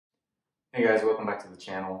Hey guys, welcome back to the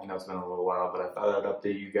channel. I know it's been a little while, but I thought I'd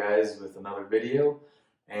update you guys with another video.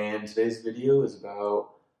 And today's video is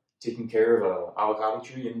about taking care of an avocado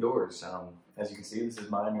tree indoors. As you can see, this is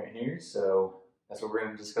mine right here, so that's what we're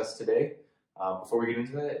going to discuss today. Before we get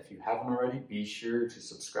into that, if you haven't already, be sure to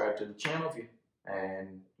subscribe to the channel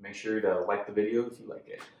and make sure to like the video if you like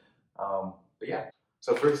it. But yeah,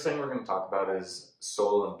 so first thing we're going to talk about is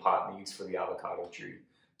soil and pot needs for the avocado tree.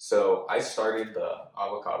 So I started the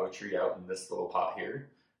avocado tree out in this little pot here.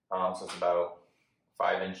 So it's about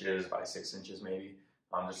 5 inches by 6 inches maybe.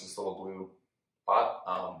 Just this little blue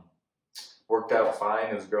pot. Worked out fine.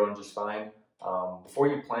 It was growing just fine. Before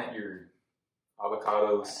you plant your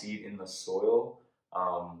avocado seed in the soil,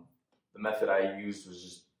 the method I used was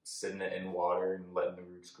just sitting it in water and letting the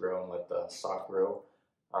roots grow and let the stalk grow.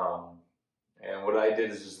 And what I did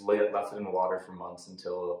is just left it in the water for months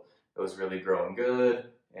until it was really growing good.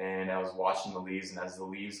 And I was watching the leaves, and as the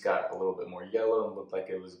leaves got a little bit more yellow and looked like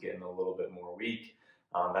it was getting a little bit more weak,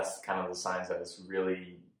 that's kind of the signs that it's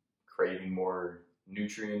really craving more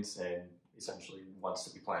nutrients and essentially wants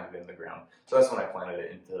to be planted in the ground. So that's when I planted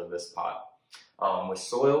it into this pot. With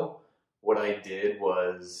soil, what I did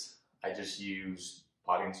was I just used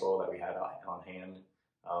potting soil that we had on hand.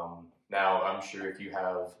 Now, I'm sure if you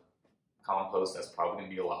have compost, that's probably going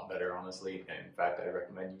to be a lot better, honestly. And in fact, I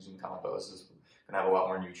recommend using compost. It's going to have a lot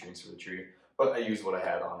more nutrients for the tree. But I used what I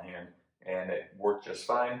had on hand, and it worked just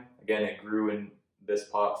fine. Again, it grew in this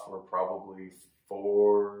pot for probably 4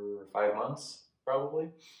 or 5 months, probably.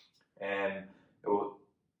 And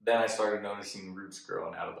then I started noticing roots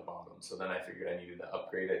growing out of the bottom. So then I figured I needed to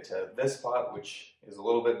upgrade it to this pot, which is a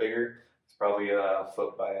little bit bigger. It's probably a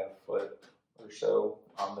foot by a foot or so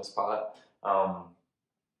on this pot.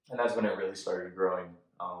 And that's when it really started growing.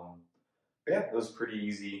 But yeah, it was pretty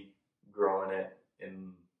easy growing it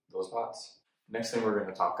in those pots. Next thing we're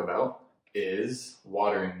going to talk about is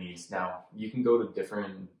watering needs. Now, you can go to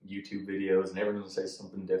different YouTube videos and everyone will say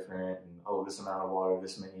something different, and oh, this amount of water,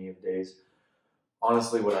 this many of days.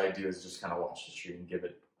 Honestly, what I do is just kind of watch the tree and give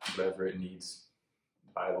it whatever it needs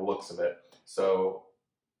by the looks of it. So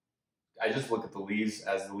I just look at the leaves.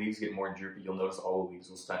 As the leaves get more droopy, you'll notice all the leaves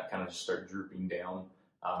will kind of just start drooping down.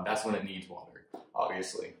 That's when it needs water,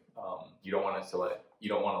 obviously. You don't want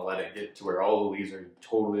to let it get to where all the leaves are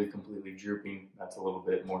totally, completely drooping. That's a little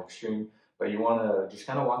bit more extreme. But you want to just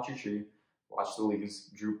kind of watch your tree, watch the leaves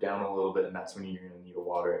droop down a little bit, and that's when you're going to need to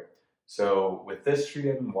water it. So with this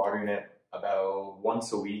tree, I've been watering it about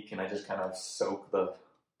once a week, and I just kind of soak the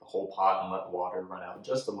whole pot and let water run out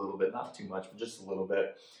just a little bit, not too much, but just a little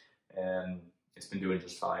bit. And it's been doing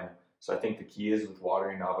just fine. So I think the key is with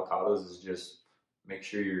watering avocados is just make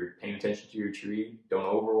sure you're paying attention to your tree. Don't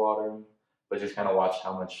overwater them, but just kind of watch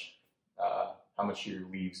how much your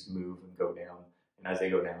leaves move and go down. And as they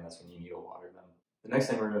go down, that's when you need to water them. The next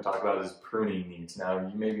thing we're going to talk about is pruning needs. Now,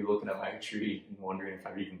 you may be looking at my tree and wondering if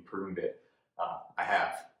I've even pruned it. I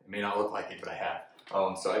have. It may not look like it, but I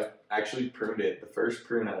have. So I've actually pruned it. The first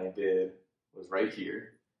prune that I did was right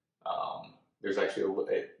here. There's actually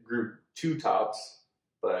it grew 2 tops,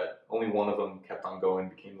 but only one of them kept on going,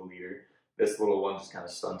 became the leader. This little one just kind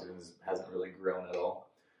of stunted and hasn't really grown at all.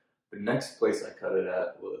 The next place I cut it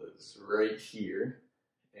at was right here,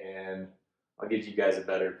 and I'll give you guys a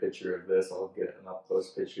better picture of this. I'll get an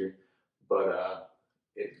up-close picture, but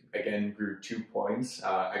it again grew 2 points.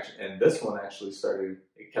 And this one actually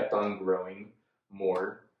it kept on growing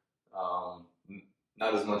more.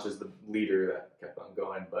 Not as much as the leader that kept on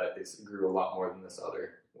going, but it grew a lot more than this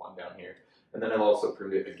other one down here. And then I've also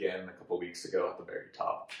pruned it again a couple weeks ago at the very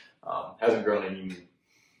top. Hasn't grown any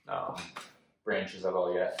branches at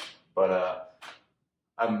all yet, but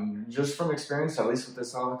I'm just from experience, at least with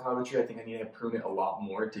this avocado tree, I think I need to prune it a lot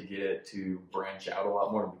more to get it to branch out a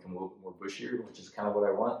lot more and become a little bit more bushier, which is kind of what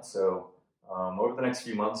I want. So over the next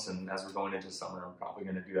few months, and as we're going into summer, I'm probably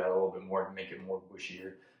going to do that a little bit more to make it more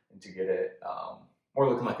bushier and to get it more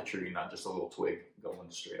looking like a tree, not just a little twig going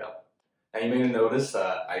straight up. Now you may notice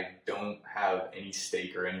I don't have any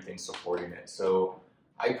stake or anything supporting it. So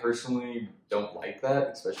I personally don't like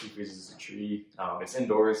that, especially because it's a tree. It's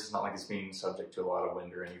indoors, it's not like it's being subject to a lot of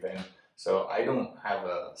wind or anything. So I don't have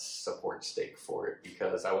a support stake for it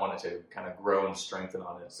because I want it to kind of grow and strengthen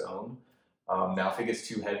on its own. Now if it gets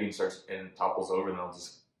too heavy and topples over, then I'll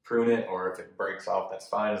just prune it, or if it breaks off, that's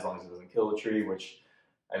fine as long as it doesn't kill the tree, which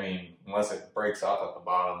I mean, unless it breaks off at the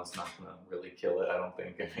bottom, it's not going to really kill it, I don't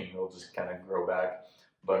think. I mean, it'll just kind of grow back.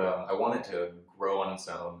 But I want it to grow on its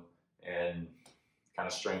own and kind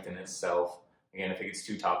of strengthen itself. Again, if it gets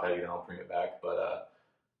too top heavy, then I'll prune it back. But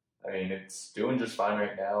I mean, it's doing just fine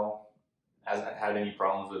right now. hasn't had any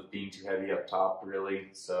problems with being too heavy up top really,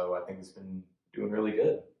 so I think it's been doing really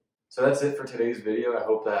good. So that's it for today's video. I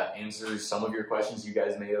hope that answers some of your questions you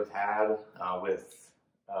guys may have had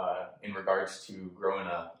in regards to growing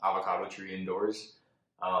an avocado tree indoors.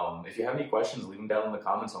 If you have any questions, leave them down in the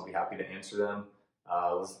comments. I'll be happy to answer them.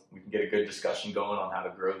 We can get a good discussion going on how to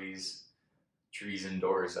grow these trees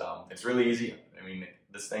indoors. It's really easy. I mean,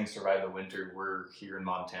 this thing survived the winter. We're here in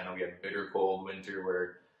Montana. We had a bitter cold winter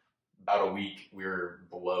where about a week we were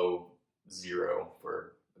below zero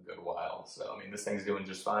for a good while. So, I mean, this thing's doing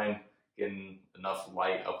just fine, getting enough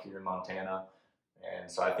light up here in Montana. And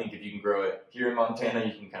so I think if you can grow it here in Montana,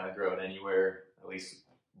 you can kind of grow it anywhere, at least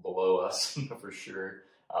below us for sure,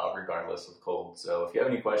 regardless of cold. So if you have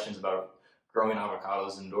any questions about growing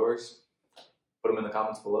avocados indoors, put them in the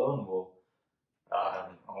comments below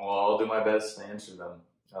and I'll do my best to answer them.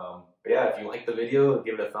 But yeah, if you like the video,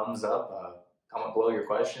 give it a thumbs up, comment below your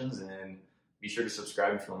questions, and be sure to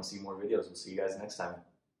subscribe if you want to see more videos. We'll see you guys next time.